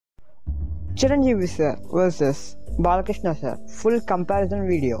Chiranjeevi sir versus Bala Krishna sir. Full comparison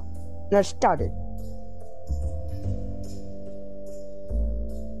video. Let's start it.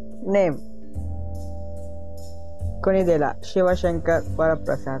 Name: Konidela Shivashankar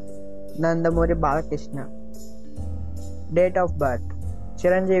Varaprasad Nandamuri Balakrishna. Date of birth: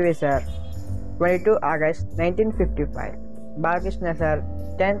 Chiranjeevi sir 22 August 1955, Balakrishna sir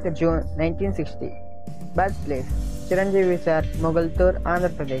 10th June 1960. Birthplace: Chiranjeevi sir Mogaltur,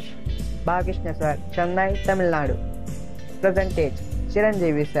 Andhra Pradesh, Balakrishna sir Chennai, Tamil Nadu. Present age: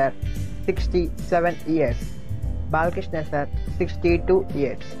 Chiranjeevi sir 67 years, Balakrishna sir 62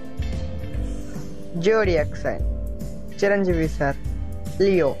 years. Zodiac sign: Chiranjeevi sir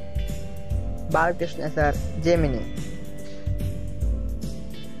Leo, Balakrishna sir Gemini.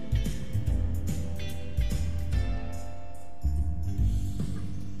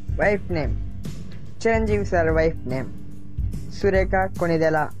 Wife name: Chiranjeevi sir wife name Surekha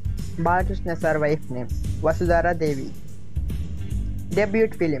Konidela, Balakrishna sir wife name Vasudhara Devi. Debut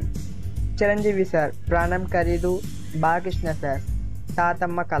film: Chiranjeevi sir Pranam Karidu, Balakrishna sir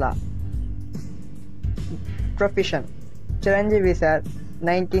Tatamma Kala. Profession: Chiranjeevi sir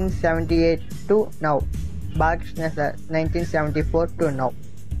 1978 to now, Balakrishna sir 1974 to now.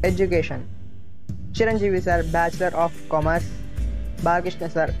 Education: Chiranjeevi sir Bachelor of Commerce,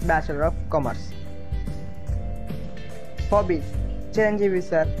 Balakrishna sir Bachelor of Commerce. Hobbies: Chiranjeevi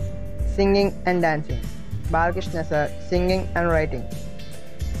sir singing and dancing, Balakrishna sir singing and writing.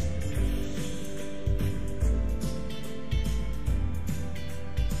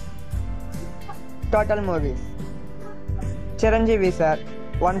 Total movies: Chiranjeevi sir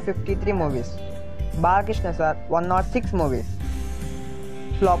 153 movies, Balakrishna sir 106 movies.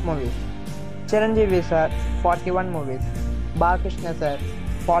 Flop movies: Chiranjeevi sir 41 movies, Balakrishna sir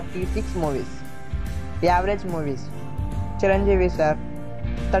 46 movies. Average movies: Chiranjeevi sir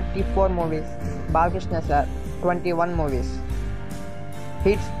 34 movies, Balakrishna sir 21 movies.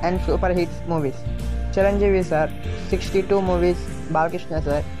 Hits and super hits movies: Chiranjeevi sir 62 movies, Balakrishna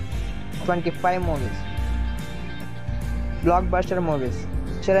sir 25 movies. Blockbuster movies: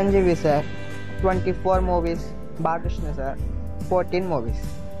 Chiranjeevi sir 24 movies, Balakrishna sir 14 movies.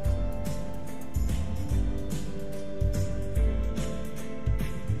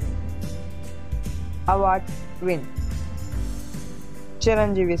 Awards win: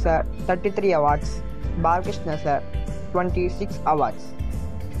 Chiranjeevi sir 33 awards, Balakrishna sir 26 awards.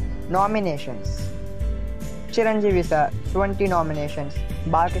 Nominations: Chiranjeevi sir 20 nominations,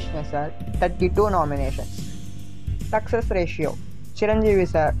 Balakrishna sir 32 nominations. Success ratio: Chiranjeevi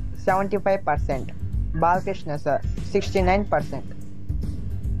sir 75%, Balakrishna sir 69%.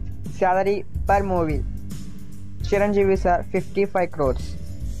 Salary per movie: Chiranjeevi sir 55 crores,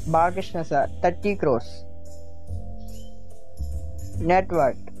 Balakrishna sir 30 crores. Net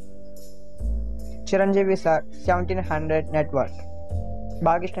worth: Chiranjeevi sir 1700 net worth,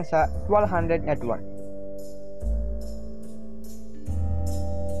 Balakrishna sir 1200 net worth.